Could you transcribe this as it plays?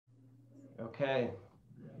Okay.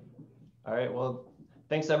 All right. Well,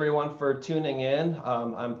 thanks everyone for tuning in.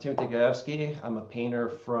 I'm Timothy Gaewsky. I'm a painter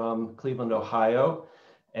from Cleveland, Ohio,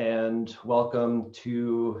 and welcome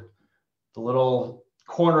to the little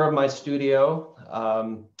corner of my studio.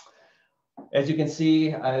 As you can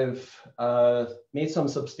see, I've made some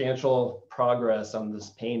substantial progress on this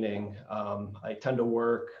painting. I tend to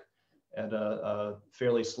work at a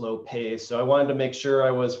fairly slow pace. So I wanted to make sure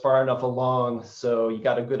I was far enough along so you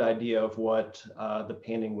got a good idea of what the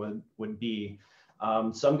painting would be.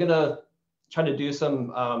 So I'm gonna try to do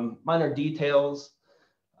some minor details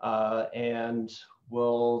and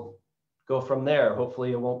we'll go from there.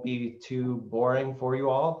 Hopefully it won't be too boring for you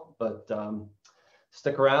all, but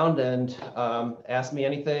stick around and ask me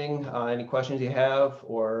anything, any questions you have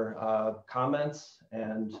or comments,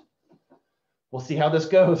 and we'll see how this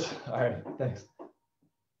goes. All right, thanks.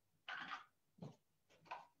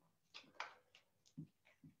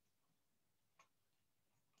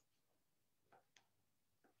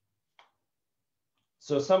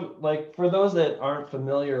 So for those that aren't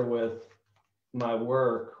familiar with my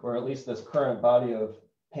work, or at least this current body of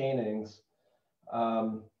paintings,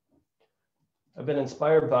 I've been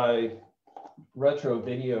inspired by retro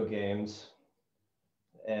video games,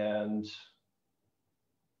 and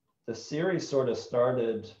the series sort of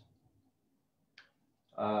started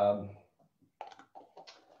a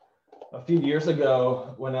few years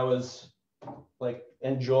ago when I was like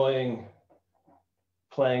enjoying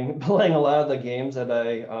playing a lot of the games that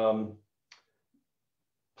I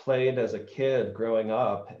played as a kid growing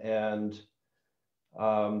up, and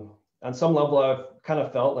on some level I've kind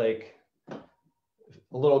of felt like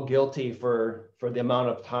a little guilty for the amount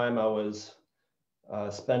of time I was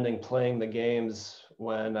spending playing the games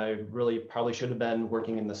when I really probably should have been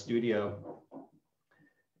working in the studio.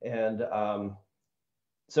 And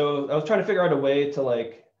so I was trying to figure out a way to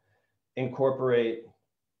like incorporate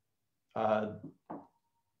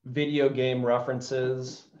video game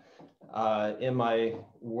references in my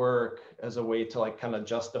work as a way to like kind of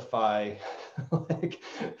justify like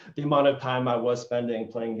the amount of time I was spending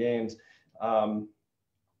playing games. But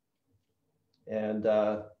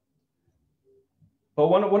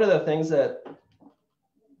one of the things that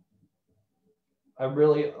I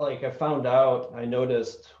really I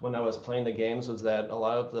noticed when I was playing the games was that a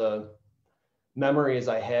lot of the memories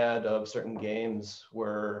I had of certain games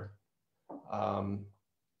were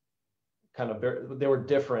they were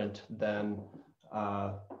different than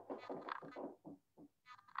how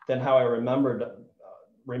I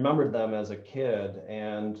remembered them as a kid.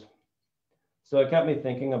 And so it got me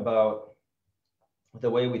thinking about the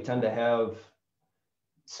way we tend to have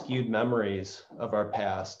skewed memories of our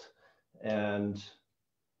past. And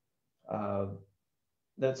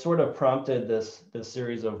that sort of prompted this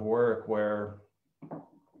series of work where I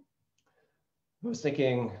was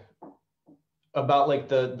thinking about like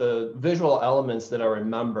the visual elements that I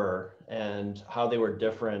remember and how they were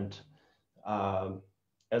different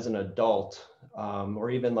as an adult,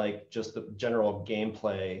 or even like just the general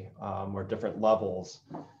gameplay or different levels,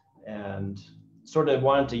 and sort of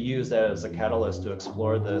wanted to use that as a catalyst to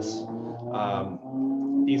explore these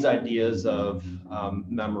ideas of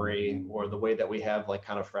memory, or the way that we have like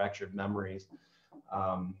kind of fractured memories.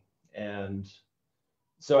 And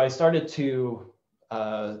so I started to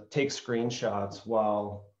take screenshots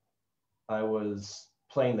while I was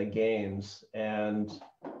playing the games, and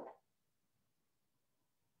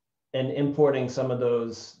importing some of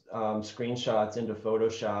those screenshots into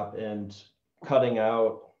Photoshop and cutting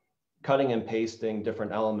and pasting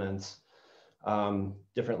different elements,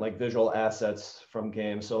 different like visual assets from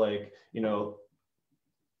games. So like,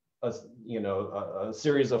 a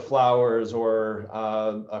series of flowers or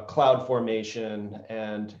a cloud formation,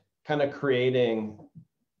 and kind of creating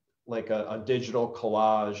like a digital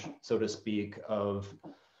collage, so to speak, of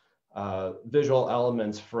visual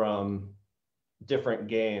elements from different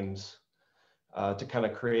games to kind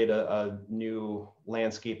of create a new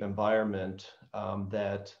landscape environment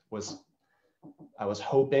that I was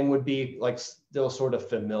hoping would be like still sort of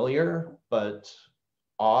familiar, but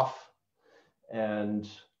off. And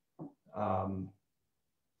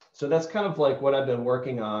so that's kind of like what I've been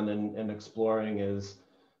working on and exploring, is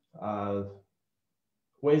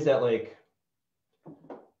ways that like,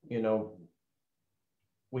 we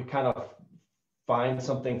kind of find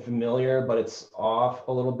something familiar, but it's off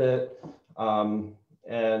a little bit. And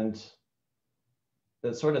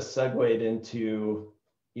that sort of segued into,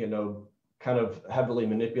 kind of heavily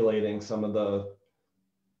manipulating some of the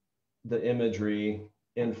imagery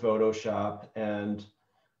in Photoshop. And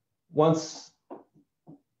once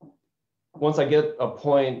I get a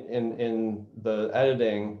point in the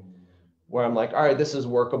editing where I'm like, all right, this is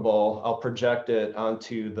workable. I'll project it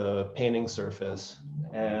onto the painting surface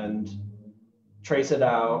and trace it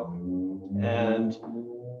out. And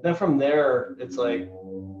then from there, it's like,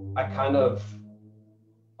 I kind of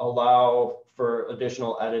allow for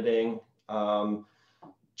additional editing,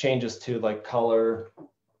 changes to like color,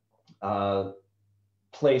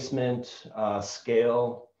 placement,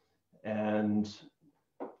 scale, and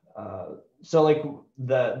so like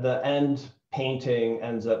the end painting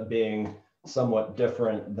ends up being somewhat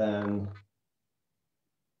different than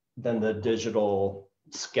the digital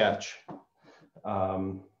sketch.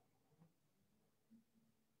 But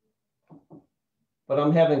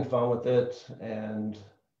I'm having fun with it, and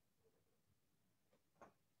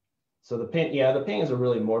so the paintings are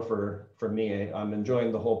really more for me. I'm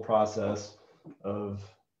enjoying the whole process of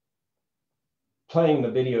playing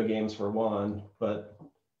the video games for one, but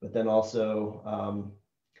then also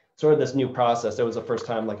sort of this new process. It was the first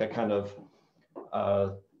time like I kind of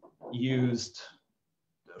used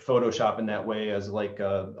Photoshop in that way as like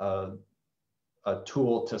a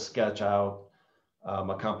tool to sketch out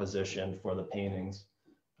a composition for the paintings.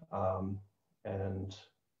 And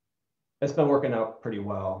it's been working out pretty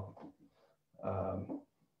well.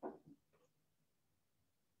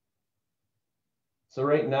 So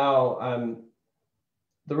right now,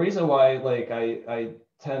 the reason why like I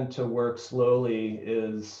tend to work slowly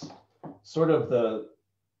is sort of the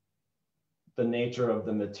nature of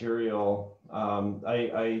the material.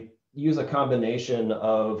 I use a combination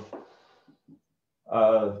of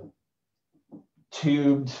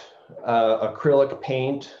tubed acrylic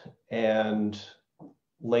paint and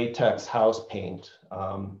latex house paint.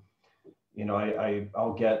 You know,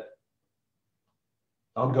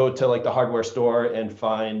 I'll go to like the hardware store and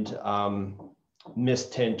find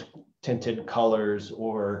mist tinted colors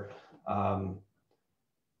or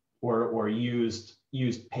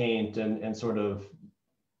used paint and sort of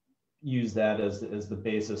use that as the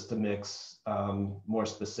basis to mix more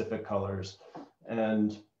specific colors.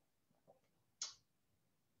 And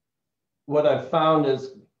what I've found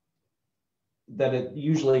is that it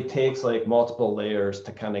usually takes like multiple layers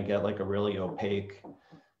to kind of get like a really opaque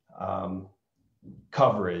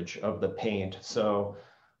coverage of the paint. So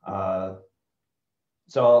I'll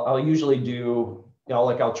usually do, you know,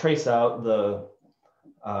 like I'll trace out the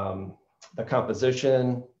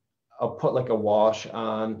composition. I'll put like a wash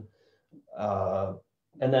on,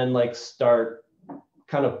 and then like start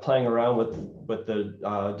kind of playing around with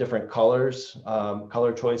the different colors,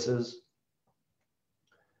 color choices.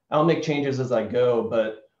 I'll make changes as I go,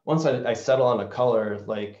 but once I settle on a color,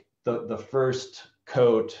 like the first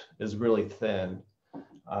coat is really thin.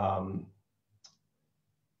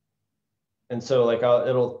 And so like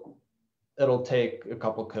it'll take a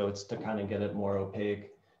couple coats to kind of get it more opaque.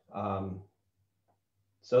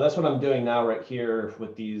 So that's what I'm doing now right here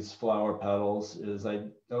with these flower petals is I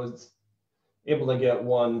was able to get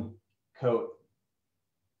one coat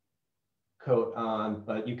on,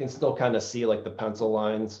 but you can still kind of see like the pencil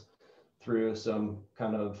lines through, so I'm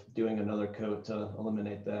kind of doing another coat to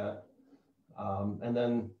eliminate that. And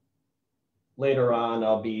then later on,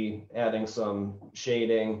 I'll be adding some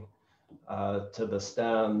shading to the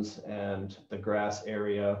stems and the grass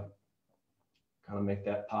area, kind of make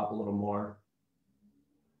that pop a little more.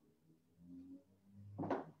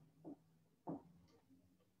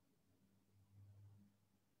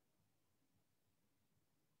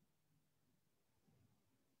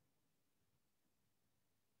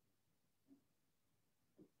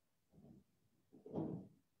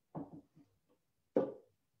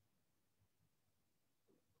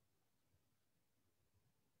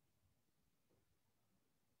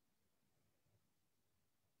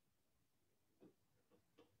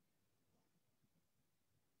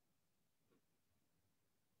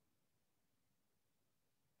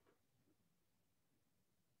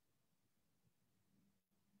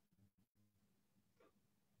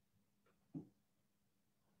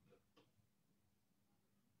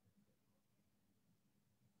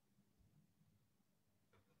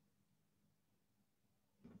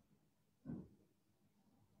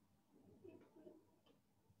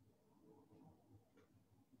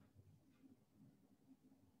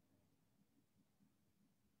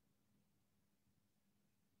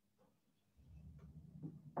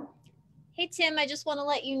 Hey, Tim, I just want to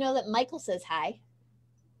let you know that Michael says hi.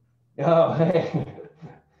 Oh, hey.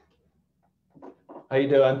 How you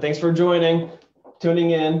doing? Thanks for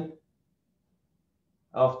tuning in.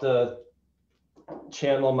 I'll have to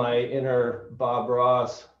channel my inner Bob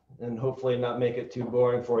Ross and hopefully not make it too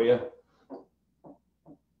boring for you.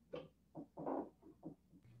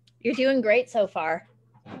 You're doing great so far.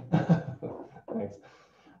 Thanks.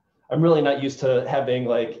 I'm really not used to having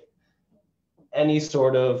like any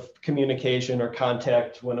sort of communication or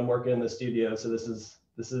contact when I'm working in the studio. So this is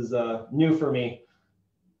new for me.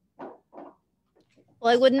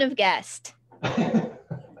 Well, I wouldn't have guessed. Can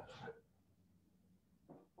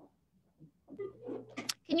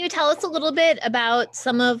you tell us a little bit about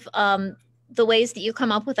some of the ways that you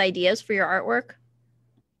come up with ideas for your artwork?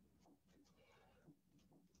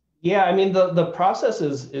 Yeah, I mean the process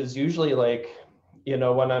is usually like, you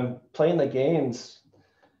know, when I'm playing the games,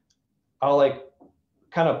 I'll like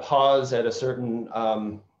kind of pause at a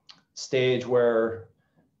certain stage where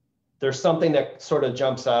there's something that sort of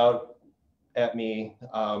jumps out at me,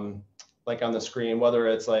 like on the screen, whether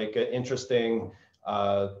it's like an interesting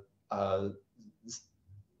uh, uh,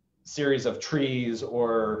 series of trees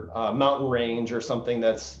or mountain range or something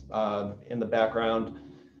that's in the background.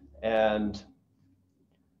 And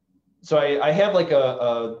so I have like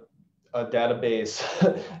a database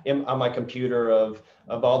on my computer of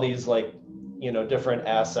all these like, you know, different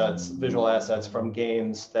assets, visual assets from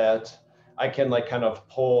games that I can like kind of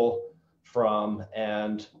pull from.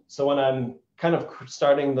 And so when I'm kind of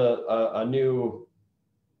starting a new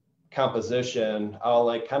composition, I'll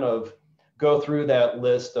like kind of go through that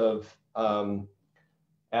list of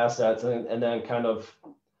assets and then kind of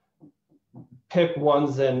pick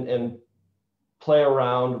ones and play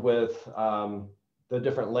around with the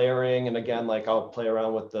different layering. And again, like I'll play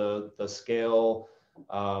around with the scale,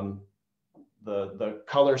 the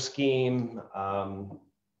color scheme.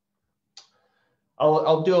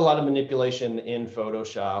 I'll do a lot of manipulation in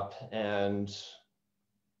Photoshop, and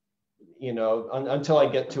you know, until I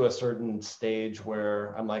get to a certain stage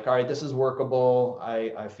where I'm like, all right, this is workable.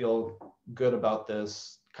 I feel good about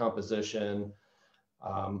this composition.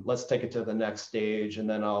 Let's take it to the next stage, and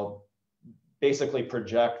then I'll basically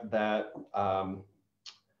project that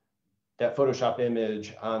that Photoshop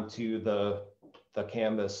image onto the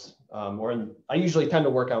canvas. I usually tend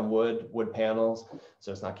to work on wood panels,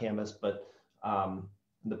 so it's not canvas, but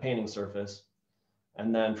the painting surface.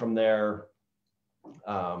 And then from there,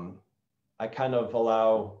 I kind of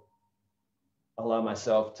allow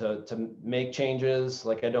myself to make changes.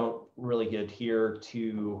 Like I don't really adhere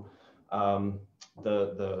to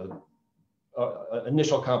the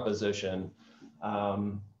initial composition.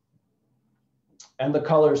 And the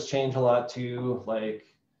colors change a lot too. Like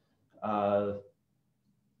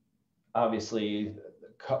obviously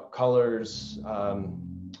colors,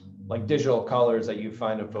 like digital colors that you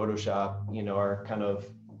find in Photoshop, you know, are kind of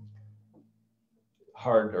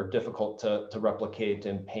hard or difficult to replicate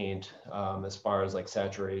in paint, as far as like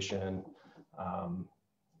saturation.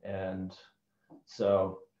 And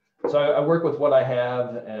so I work with what I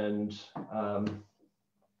have and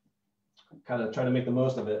kind of try to make the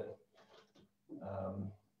most of it.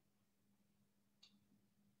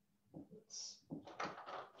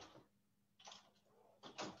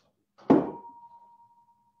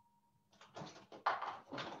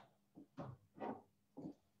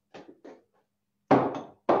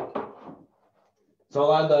 So a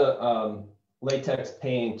lot of the latex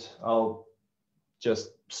paint I'll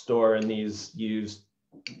just store in these used,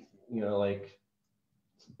 you know, like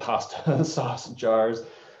pasta sauce jars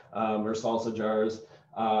or salsa jars.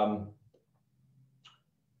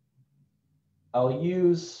 I'll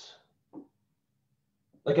use,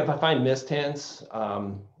 like if I find mist tints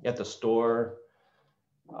at the store,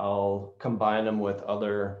 I'll combine them with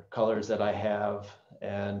other colors that I have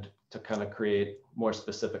and to kind of create more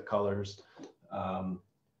specific colors.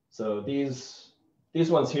 So these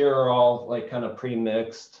ones here are all like kind of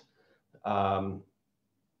pre-mixed from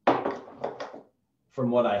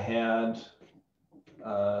what I had.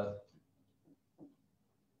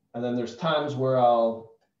 And then there's times where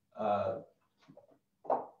I'll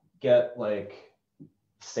get like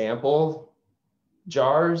sample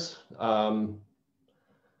jars.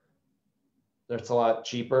 That's a lot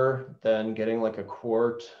cheaper than getting like a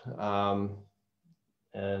quart.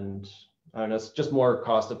 And I don't know, it's just more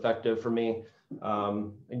cost effective for me.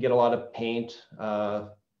 And get a lot of paint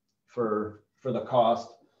for the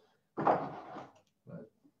cost.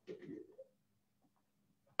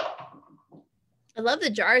 I love the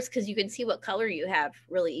jars because you can see what color you have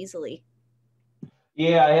really easily.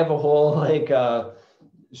 Yeah, I have a whole like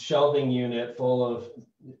shelving unit full of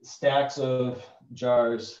stacks of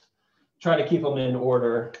jars. Try to keep them in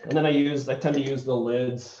order, and then I tend to use the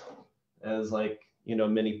lids as like, you know,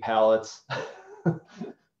 mini palettes.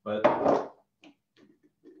 But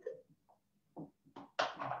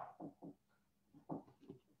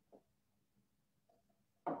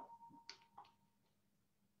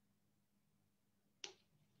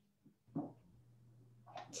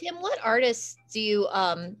Tim, what artists do you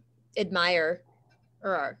admire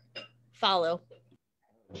or follow?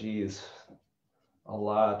 Geez, a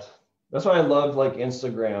lot. That's why I love like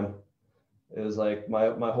Instagram. Is like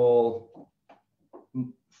my whole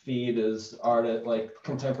feed is like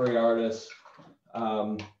contemporary artists.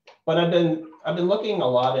 But I've been looking a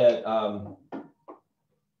lot at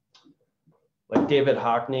like David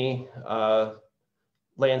Hockney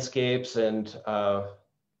landscapes and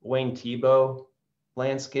Wayne Thiebaud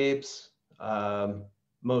landscapes.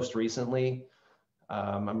 Most recently,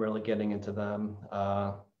 I'm really getting into them.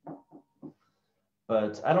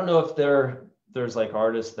 But I don't know if there's like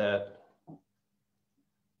artists that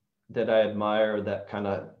I admire that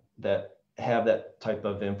have that type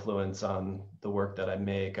of influence on the work that I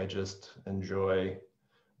make. I just enjoy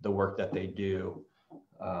the work that they do.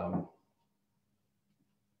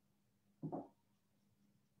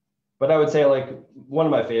 But I would say like one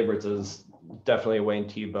of my favorites is definitely Wayne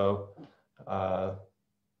Thiebaud.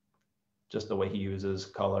 Just the way he uses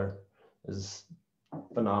color is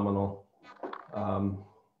phenomenal.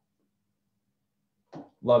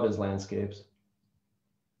 Love his landscapes.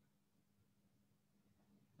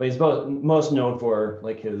 But he's most known for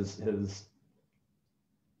like his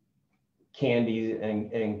candy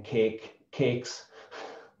and cakes,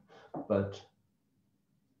 but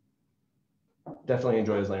definitely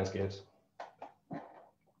enjoy his landscapes.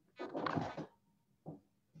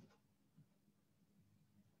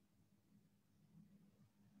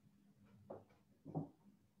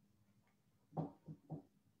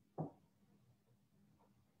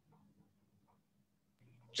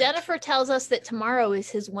 Jennifer tells us that tomorrow is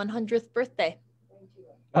his 100th birthday.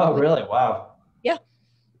 Oh, really? Wow. Yeah.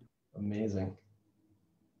 Amazing.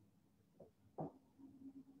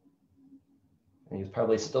 And he's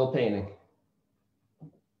probably still painting.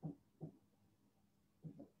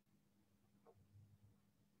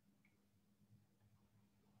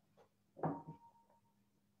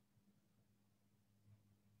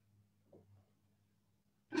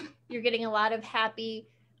 You're getting a lot of happy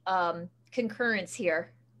concurrence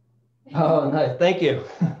here. Oh, nice. Thank you.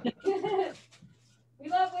 We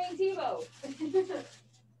love Wayne Thiebaud.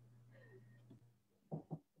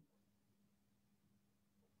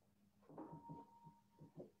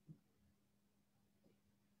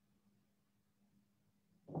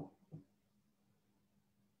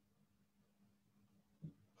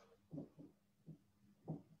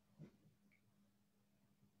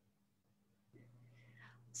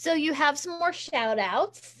 So you have some more shout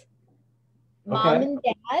outs. Mom Okay. and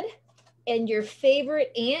Dad and your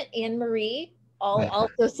favorite aunt, Anne Marie, all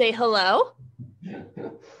also say hello.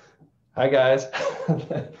 Hi, guys.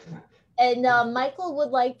 And Michael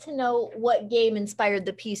would like to know what game inspired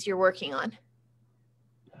the piece you're working on.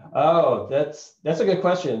 Oh, that's a good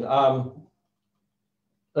question.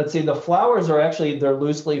 Let's see. The flowers are actually, they're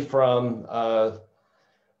loosely from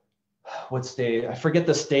what stage? I forget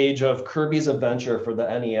the stage of Kirby's Adventure for the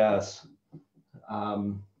NES.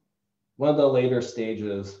 One of the later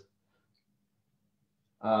stages.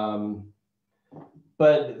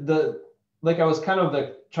 But like I was kind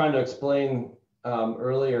of trying to explain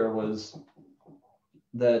earlier was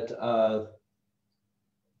that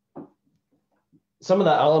some of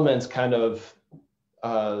the elements kind of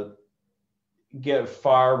get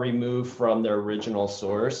far removed from their original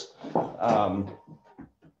source.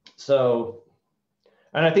 So,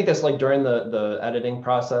 and I think that's like during the editing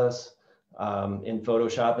process in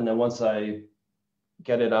Photoshop. And then once I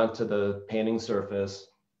get it onto the painting surface,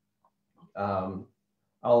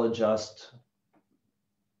 I'll adjust,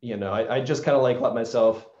 I just kind of like let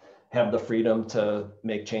myself have the freedom to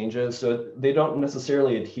make changes. So they don't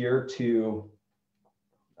necessarily adhere to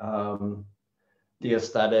the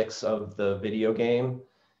aesthetics of the video game.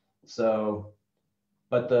 So,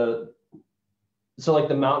 but so like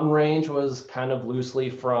the mountain range was kind of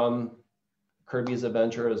loosely from Kirby's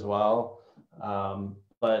Adventure as well.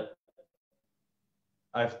 But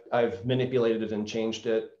I've manipulated it and changed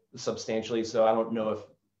it substantially. So I don't know if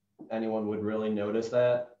anyone would really notice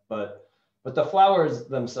that, but the flowers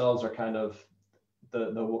themselves are kind of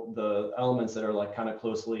the elements that are like kind of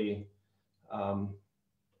closely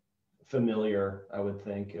familiar. I would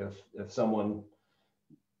think if someone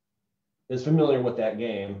is familiar with that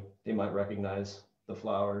game, they might recognize the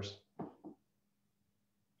flowers.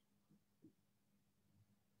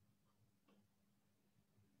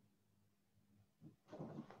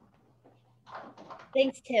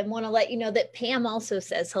 Thanks, Tim. Want to let you know that Pam also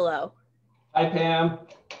says hello. Hi, Pam.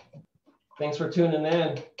 Thanks for tuning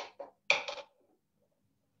in.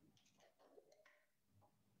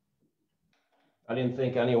 I didn't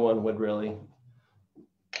think anyone would really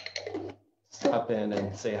stop in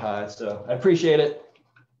and say hi, so I appreciate it.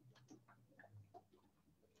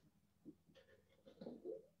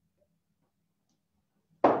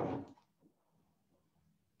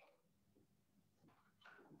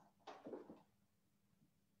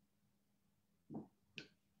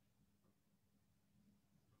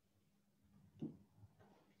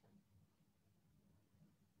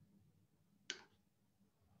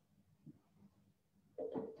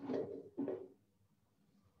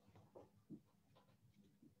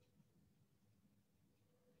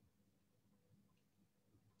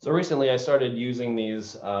 So recently I started using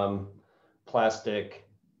these plastic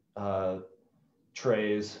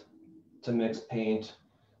trays to mix paint.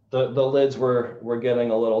 The lids were getting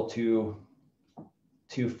a little too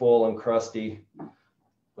full and crusty,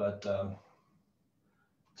 but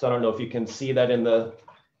so I don't know if you can see that in the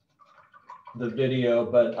video,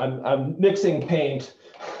 but I'm mixing paint,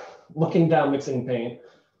 looking down, mixing paint.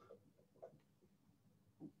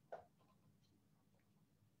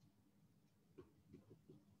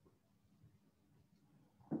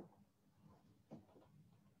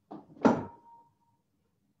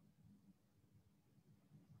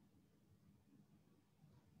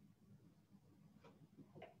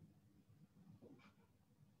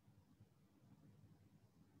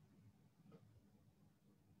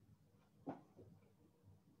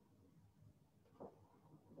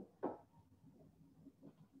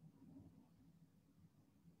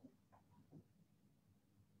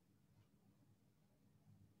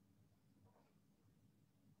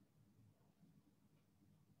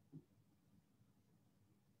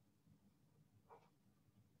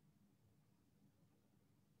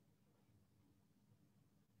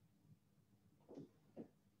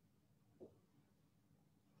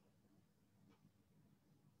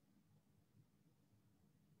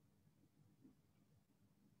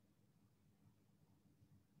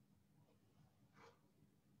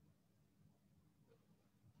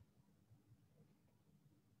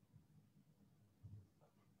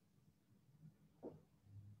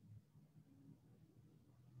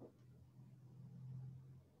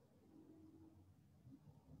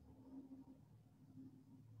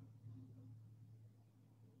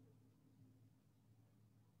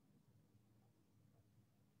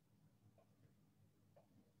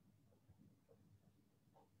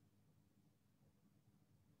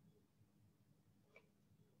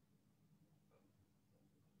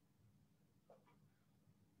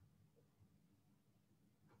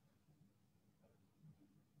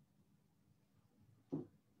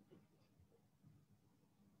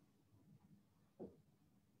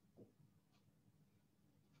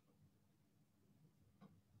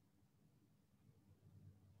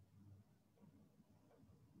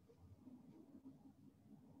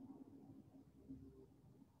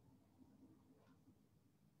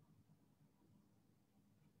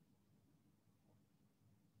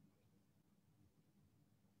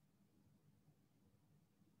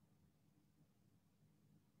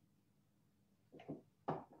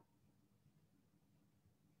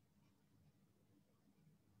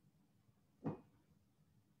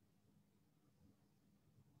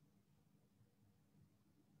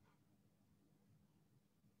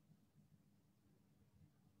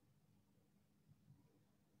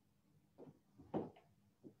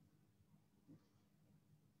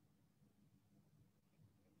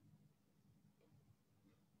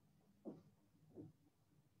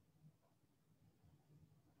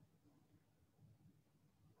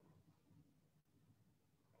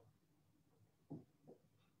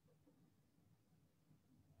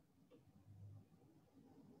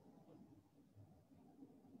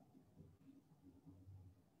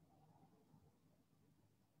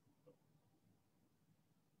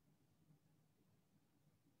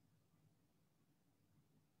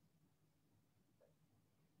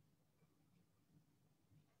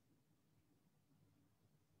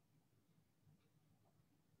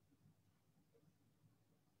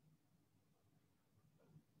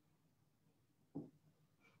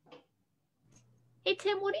 Hey,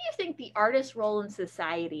 Tim, what do you think the artist's role in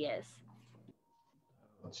society is?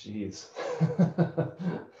 Oh, geez.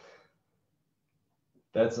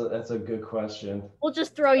 That's a good question. We'll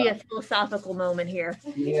just throw you a philosophical moment here.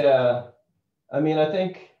 Yeah, I mean, I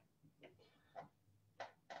think,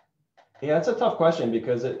 yeah, it's a tough question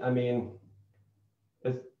because I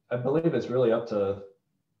believe it's really up to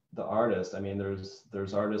the artist. I mean,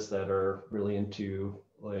 there's artists that are really into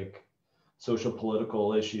like social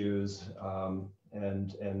political issues,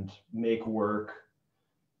 and make work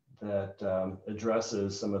that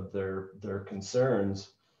addresses some of their concerns.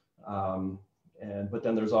 But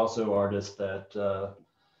then there's also artists that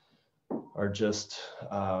are just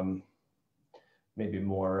maybe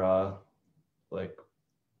more like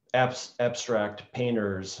abstract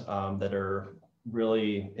painters that are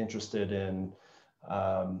really interested in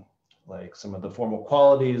like some of the formal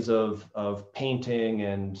qualities of painting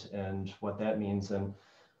and what that means. And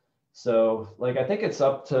so like, I think it's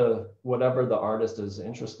up to whatever the artist is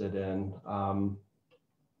interested in.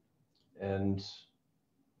 And,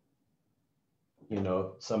 you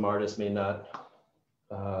know, some artists may not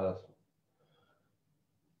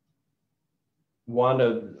want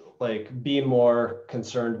to like be more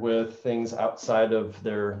concerned with things outside of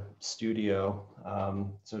their studio,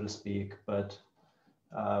 so to speak. But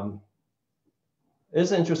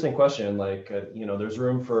it's an interesting question. Like, you know, there's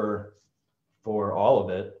room for all of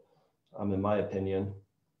it, in my opinion.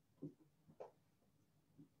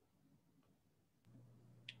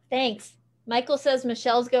 Thanks. Michael says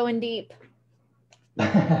Michelle's going deep.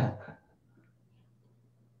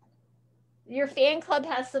 Your fan club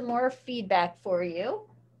has some more feedback for you.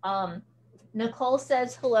 Nicole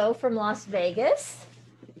says hello from Las Vegas.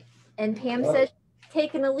 And Pam says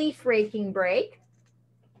taking a leaf raking break.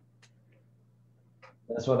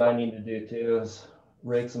 That's what I need to do too, is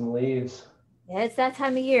rake some leaves. Yeah, it's that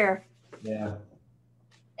time of year. Yeah.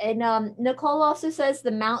 And Nicole also says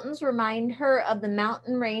the mountains remind her of the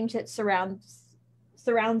mountain range that surrounds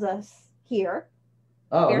us here.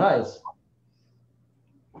 Oh, Here. nice.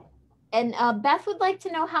 And Beth would like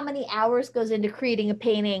to know how many hours goes into creating a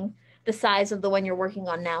painting the size of the one you're working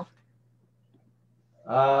on now.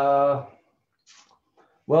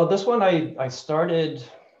 Well, this one I started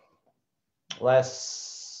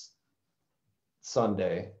last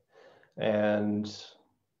Sunday. And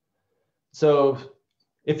so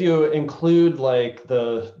if you include like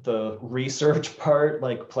the research part,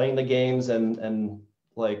 like playing the games and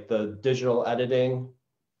like the digital editing,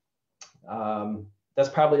 that's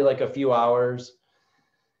probably like a few hours.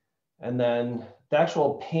 And then the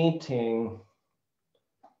actual painting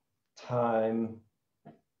time,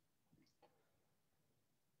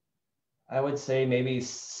 I would say maybe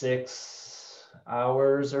 6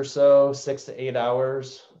 hours or so, 6 to 8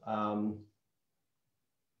 hours, to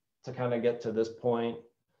kind of get to this point.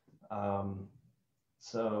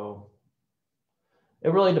 So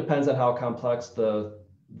it really depends on how complex the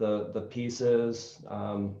piece is,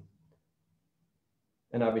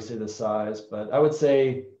 and obviously the size, but I would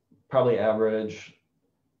say probably average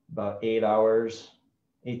about 8 hours,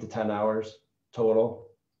 8 to 10 hours total.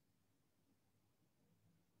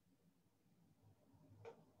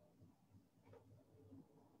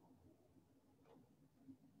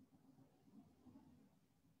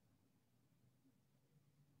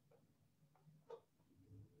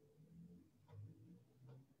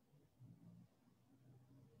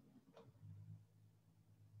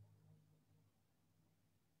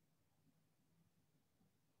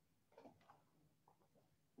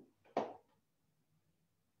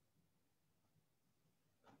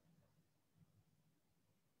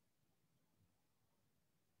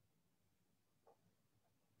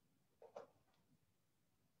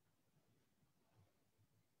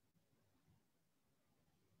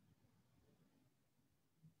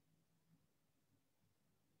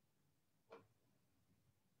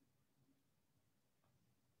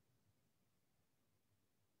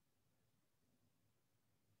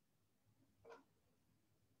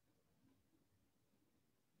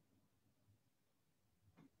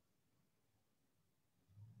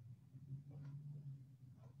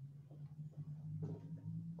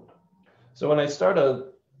 So when I start a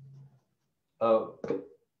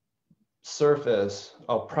surface,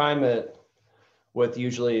 I'll prime it with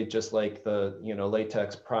usually just like the, you know,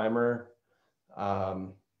 latex primer.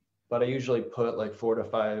 But I usually put like 4 to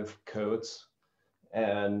 5 coats,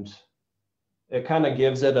 and it kind of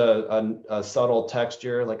gives it a subtle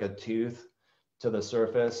texture, like a tooth to the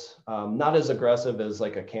surface. Not as aggressive as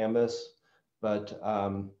like a canvas, but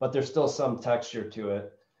there's still some texture to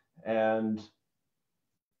it. And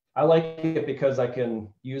I like it because I can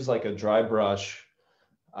use like a dry brush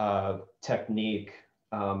technique,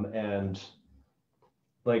 and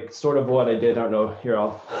like sort of what I did. I don't know, here,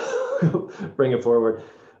 I'll bring it forward.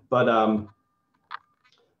 But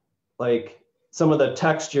like some of the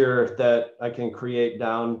texture that I can create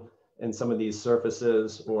down in some of these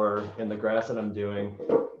surfaces or in the grass that I'm doing,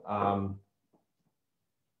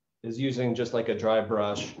 is using just like a dry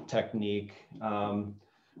brush technique,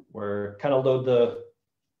 where kind of load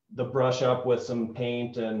the brush up with some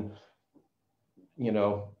paint and, you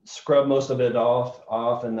know, scrub most of it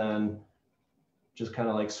off and then just kind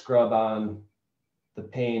of like scrub on the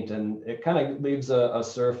paint, and it kind of leaves a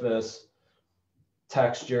surface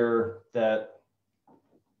texture that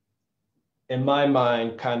in my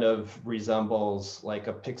mind kind of resembles like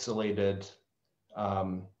a pixelated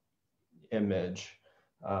image.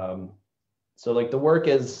 So like the work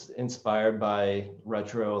is inspired by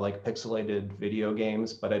retro, like pixelated video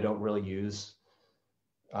games, but I don't really use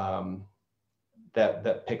that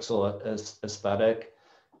pixel aesthetic.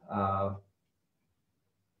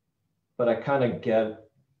 But I kind of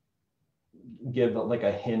give like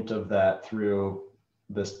a hint of that through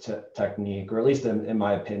this technique, or at least in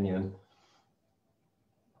my opinion.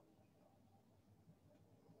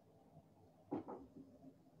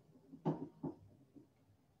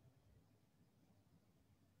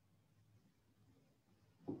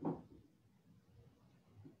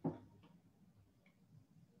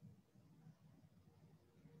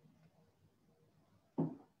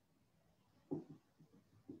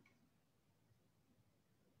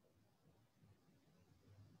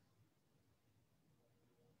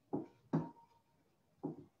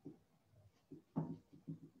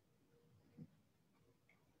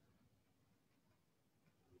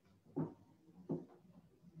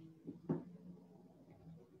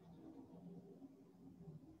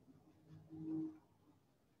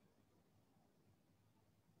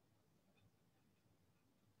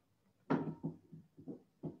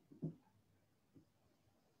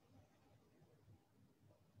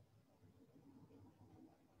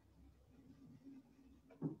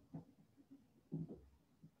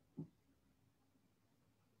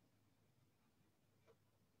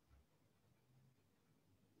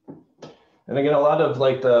 And again, a lot of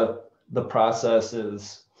like the process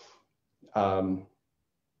is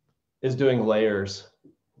doing layers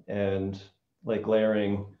and like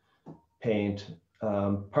layering paint,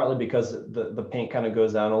 partly because the paint kind of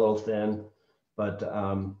goes down a little thin, but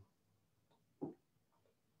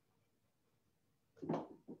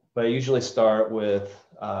I usually start with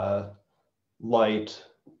light,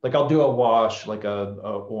 like I'll do a wash, like a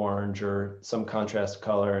orange or some contrast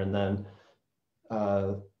color, and then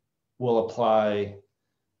we'll apply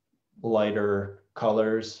lighter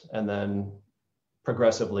colors and then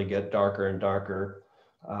progressively get darker and darker.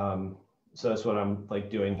 So that's what I'm like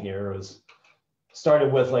doing here. Was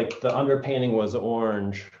started with like the underpainting was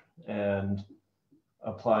orange and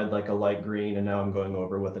applied like a light green, and now I'm going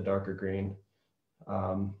over with a darker green.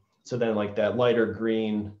 So then like that lighter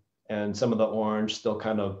green and some of the orange still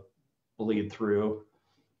kind of bleed through.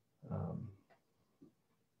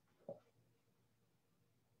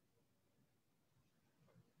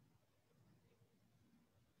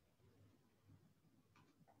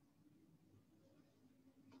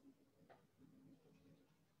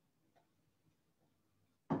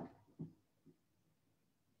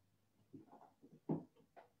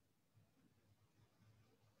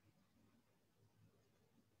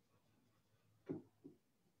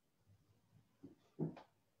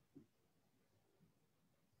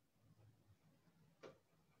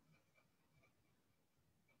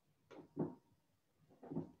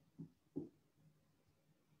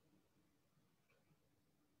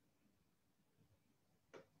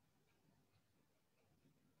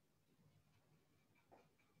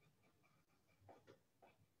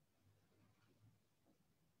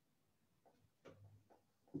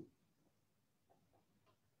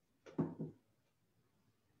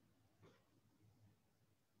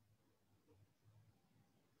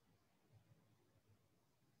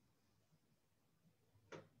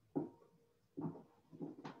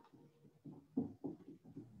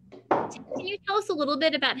 Can you tell us a little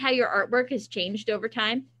bit about how your artwork has changed over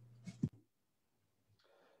time?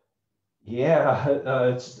 Yeah,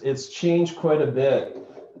 it's changed quite a bit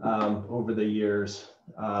over the years.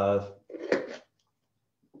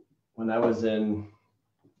 When I was in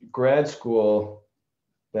grad school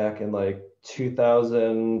back in like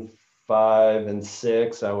 2005 and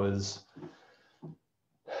 6, I was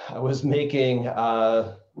making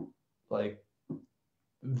like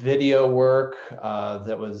video work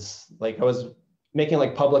that was like, I was making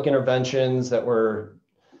like public interventions that were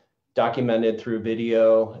documented through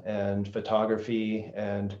video and photography,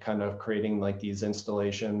 and kind of creating like these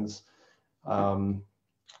installations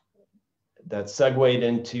that segued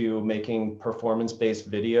into making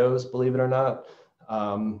performance-based videos, believe it or not,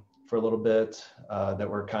 for a little bit, that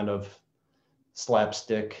were kind of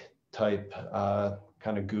slapstick type,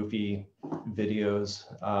 kind of goofy videos.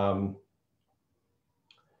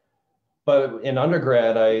 But in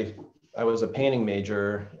undergrad, I was a painting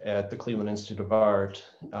major at the Cleveland Institute of Art.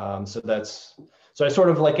 So I sort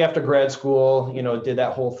of like after grad school, you know, did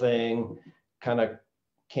that whole thing, kind of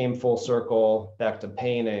came full circle back to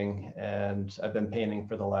painting. And I've been painting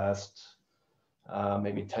for the last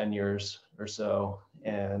maybe 10 years or so.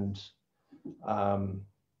 And I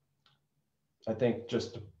think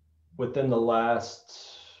just within the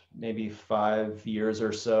last maybe 5 years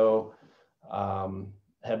or so,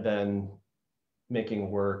 have been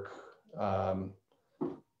making work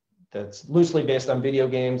that's loosely based on video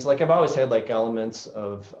games. Like I've always had like elements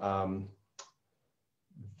of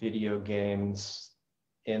video games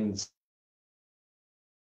in,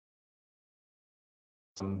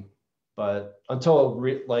 but until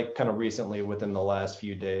like kind of recently, within the last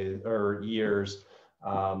few days or years,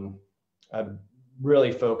 I've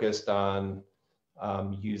really focused on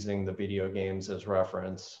using the video games as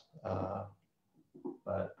reference.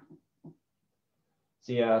 But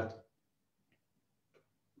so yeah,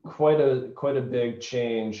 quite a big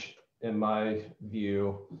change in my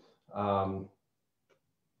view of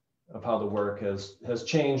how the work has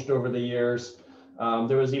changed over the years.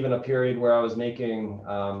 There was even a period where I was making,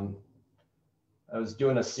 I was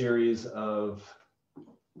doing a series of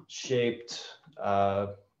shaped, I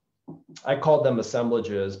called them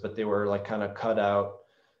assemblages, but they were like kind of cut out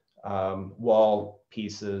wall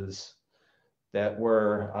pieces that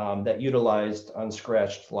were that utilized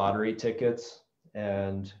unscratched lottery tickets.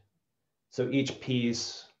 And so each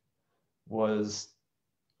piece was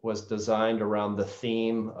designed around the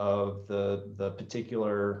theme of the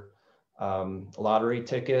particular lottery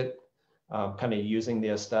ticket, kind of using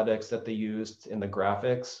the aesthetics that they used in the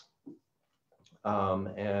graphics.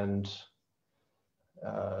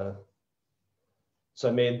 So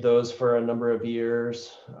I made those for a number of years.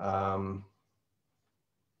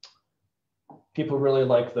 people really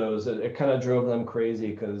like those. It kind of drove them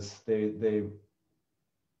crazy because they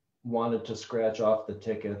wanted to scratch off the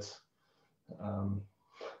tickets.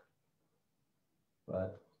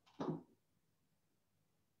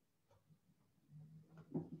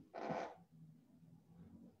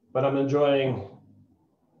 But I'm enjoying,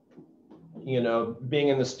 you know, being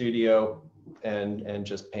in the studio and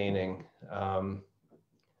just painting.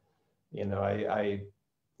 You know, I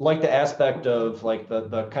like the aspect of like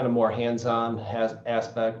the kind of more hands-on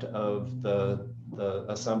aspect of the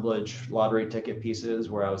assemblage lottery ticket pieces,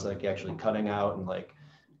 where I was like actually cutting out and like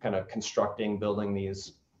kind of constructing, building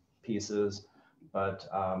these pieces. But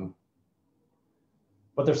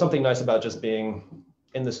there's something nice about just being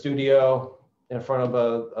in the studio in front of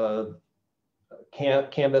a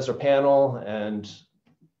canvas or panel and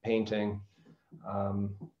painting.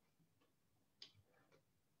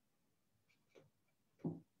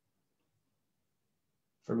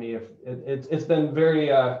 For me, it's been very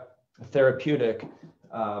therapeutic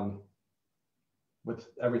with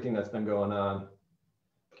everything that's been going on.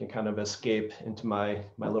 I can kind of escape into my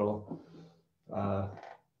little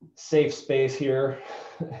safe space here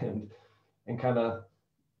and kind of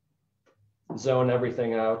zone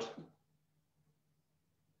everything out.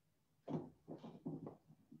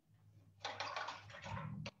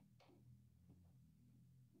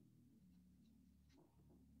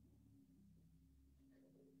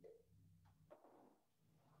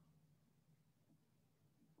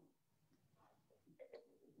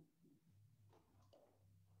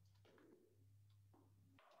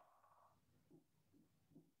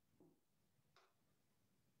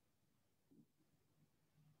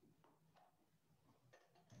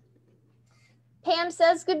 Pam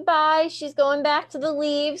says goodbye. She's going back to the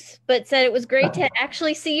leaves, but said it was great to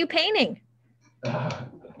actually see you painting.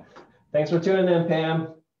 Thanks for tuning in,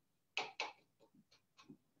 Pam.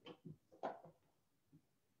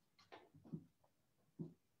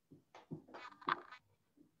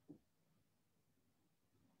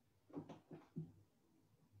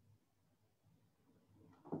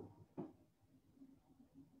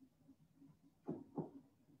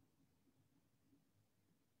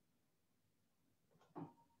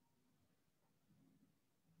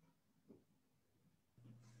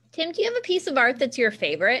 Tim, do you have a piece of art that's your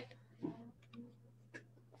favorite?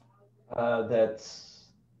 That's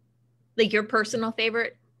like your personal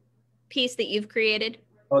favorite piece that you've created?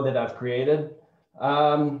 Oh, that I've created?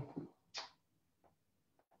 Well,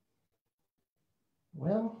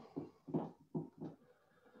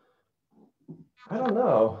 I don't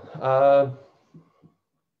know.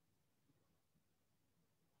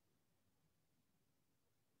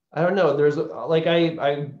 I don't know. There's like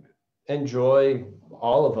I enjoy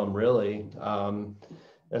all of them really.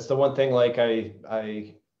 That's the one thing like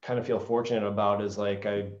I kind of feel fortunate about is like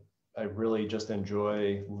I really just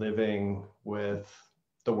enjoy living with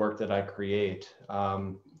the work that I create.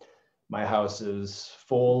 My house is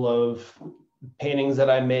full of paintings that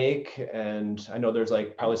I make, and I know there's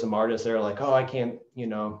like probably some artists that are like, oh, I can't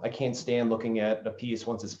stand looking at a piece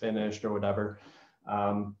once it's finished or whatever.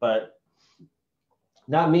 But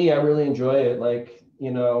not me. I really enjoy it. Like,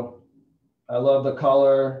 you know, I love the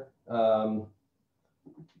color.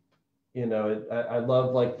 You know, I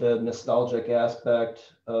love like the nostalgic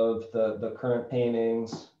aspect of the current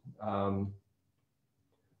paintings.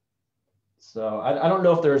 So I don't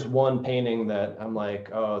know if there's one painting that I'm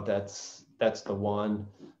like, oh, that's the one.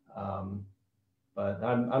 But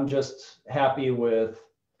I'm just happy with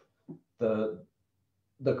the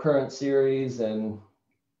current series and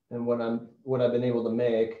what I've been able to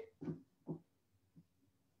make.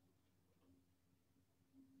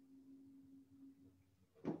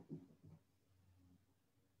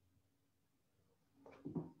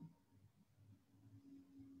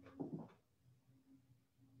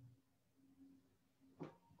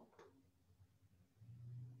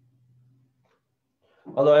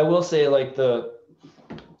 Although I will say like so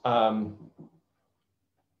I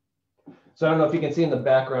don't know if you can see in the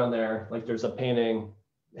background there, like there's a painting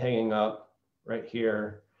hanging up right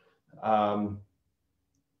here. That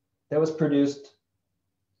was produced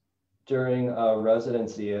during a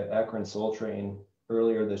residency at Akron Soul Train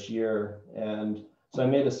earlier this year. And so I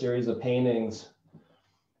made a series of paintings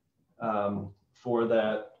for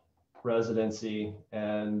that residency.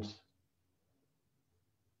 And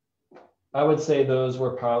I would say those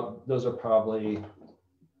are probably,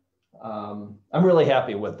 I'm really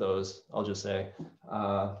happy with those, I'll just say.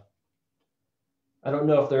 I don't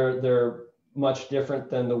know if they're much different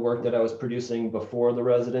than the work that I was producing before the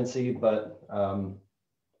residency, but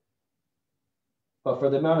for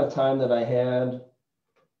the amount of time that I had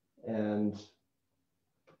and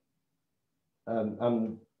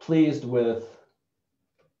I'm pleased with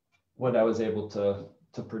what I was able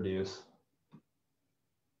to produce.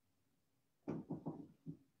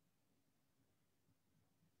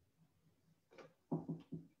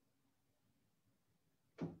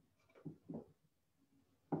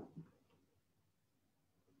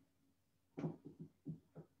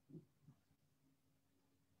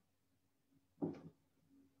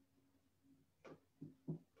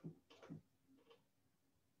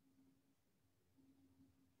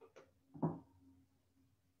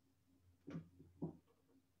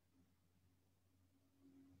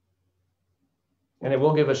 And I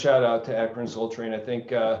will give a shout out to Akron Soul Train. I think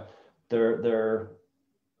their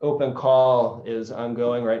open call is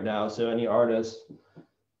ongoing right now. So any artists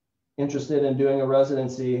interested in doing a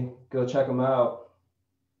residency, go check them out.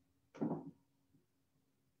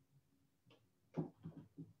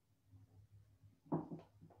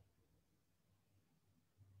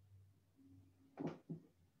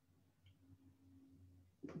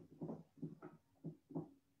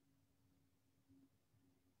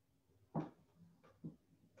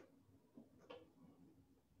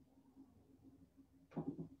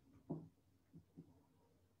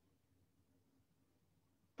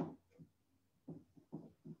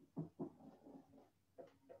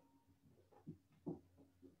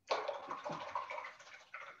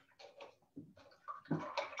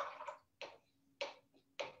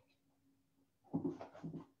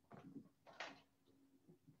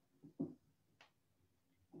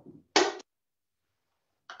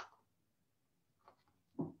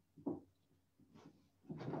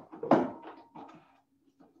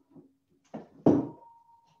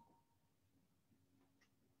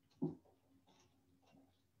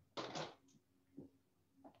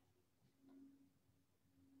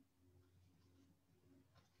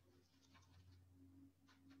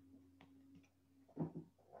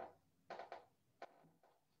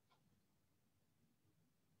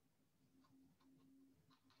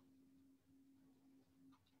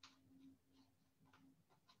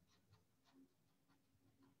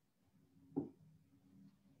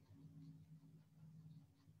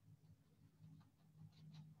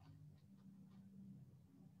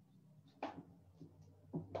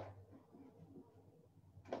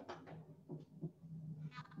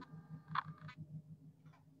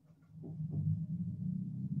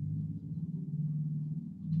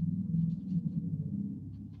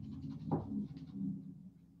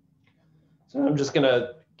 So I'm just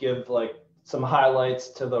gonna give like some highlights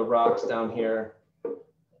to the rocks down here.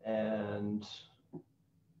 And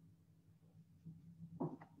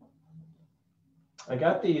I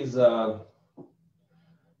got these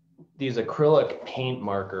acrylic paint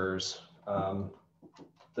markers.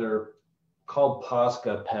 They're called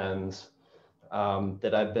Posca pens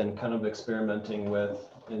that I've been kind of experimenting with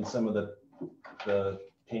in some of the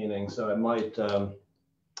painting. So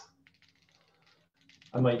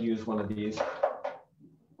I might use one of these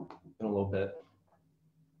in a little bit.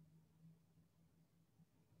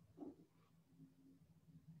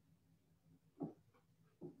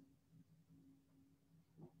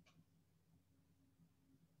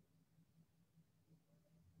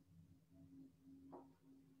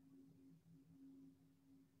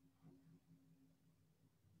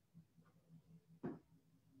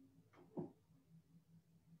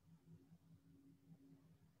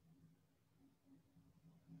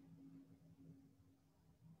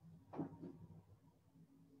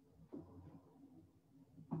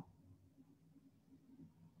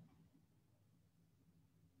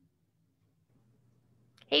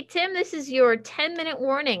 Hey, Tim, this is your 10-minute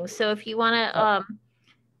warning. So if you want to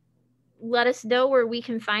let us know where we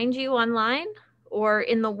can find you online or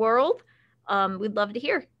in the world, we'd love to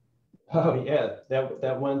hear. Oh yeah,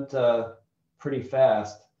 that went pretty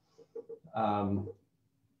fast.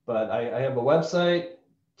 But I have a website,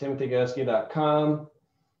 timothygaewsky.com.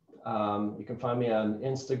 You can find me on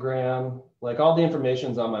Instagram. Like all the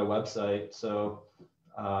information's on my website. So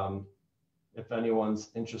if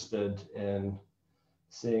anyone's interested in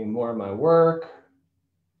seeing more of my work,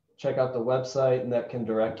 check out the website, and that can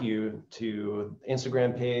direct you to the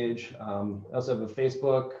Instagram page. I also have a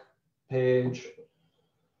Facebook page.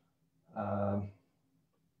 But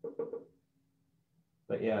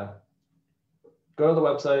yeah, go to the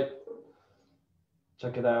website,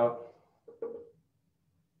 check it out.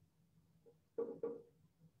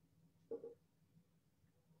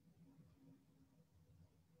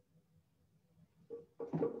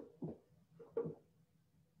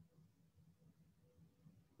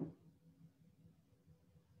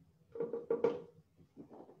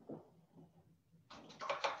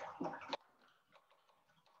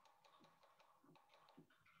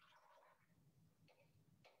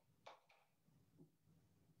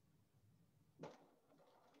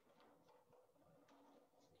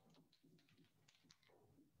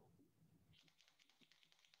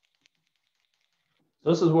 So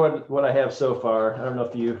this is what I have so far. I don't know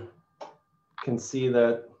if you can see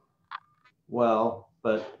that well,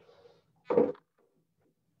 but I'm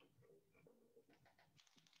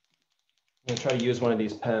gonna try to use one of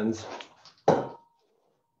these pens.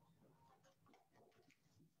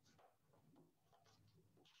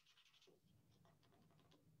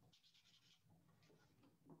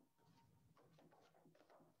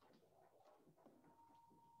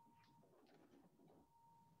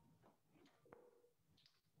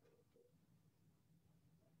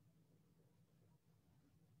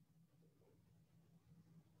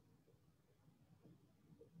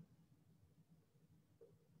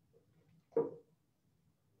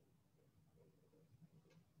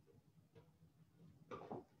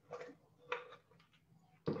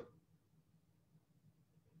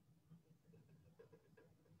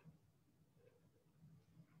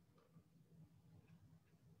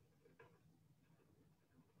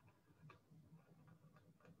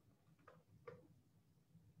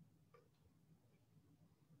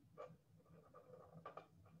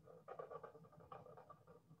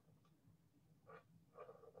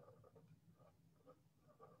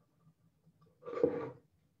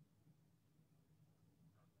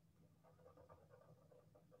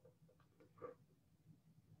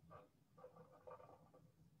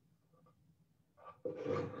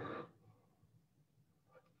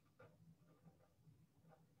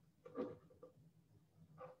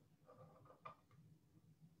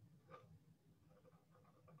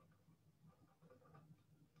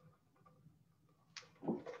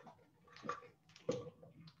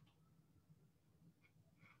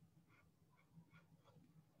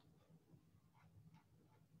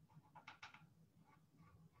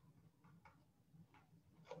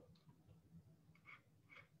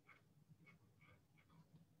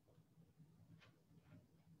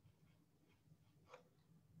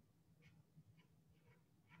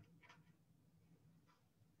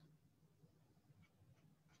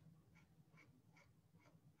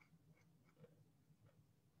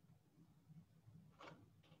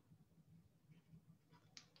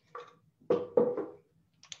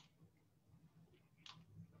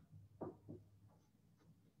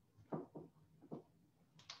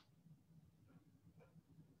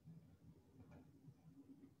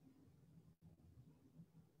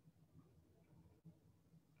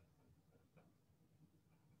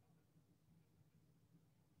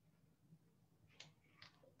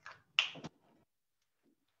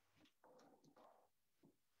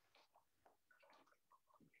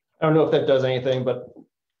 I don't know if that does anything, but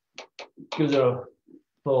gives it a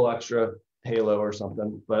little extra halo or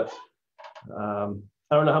something. But I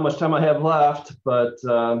don't know how much time I have left, but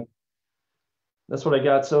that's what I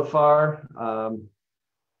got so far.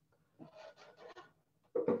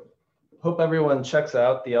 Hope everyone checks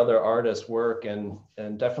out the other artists' work and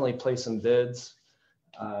definitely place some bids.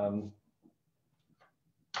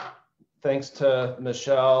 Thanks to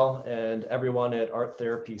Michelle and everyone at Art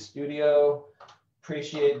Therapy Studio.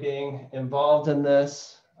 Appreciate being involved in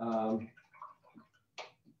this.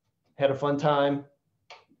 Had a fun time.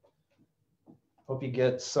 Hope you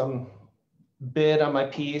get some bid on my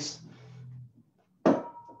piece.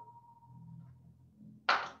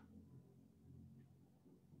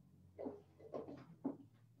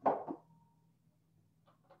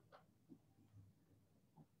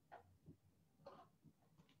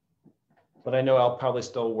 But I know I'll probably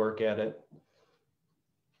still work at it.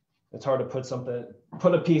 It's hard to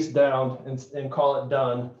put a piece down and call it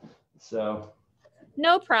done. So.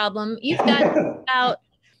 No problem. You've got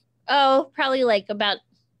about, probably like about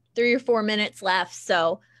 3 or 4 minutes left.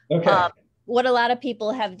 So Okay. What a lot of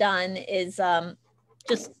people have done is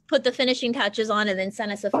just put the finishing touches on and then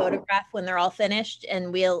send us a photograph when they're all finished,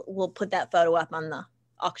 and we'll put that photo up on the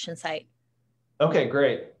auction site. Okay,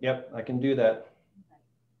 great. Yep, I can do that.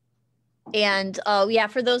 And yeah,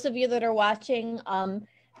 for those of you that are watching,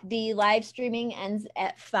 the live streaming ends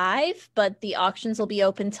at 5, but the auctions will be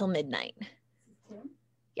open till midnight.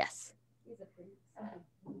 Yes.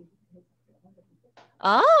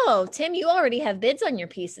 Oh, Tim, you already have bids on your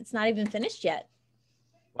piece. It's not even finished yet.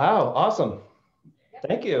 Wow, awesome.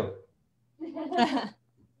 Thank you.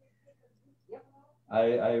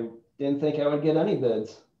 I didn't think I would get any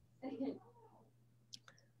bids.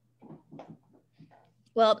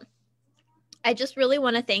 Well, I just really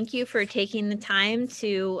want to thank you for taking the time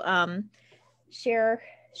to share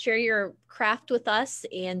your craft with us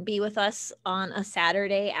and be with us on a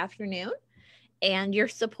Saturday afternoon, and your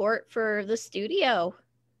support for the studio.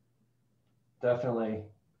 Definitely.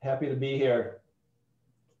 Happy to be here.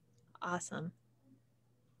 Awesome.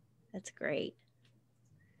 That's great.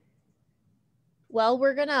 Well,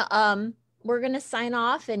 we're gonna we're going to sign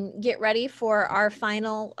off and get ready for our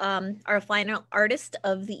final artist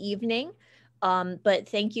of the evening. But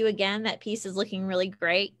thank you again. That piece is looking really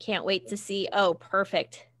great. Can't wait to see. Oh,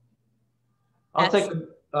 perfect. I'll take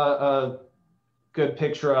a good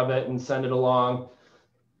picture of it and send it along.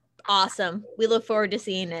 Awesome. We look forward to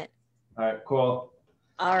seeing it. All right, cool.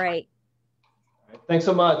 All right. Thanks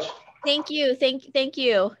so much. Thank you. Thank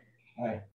you. All right.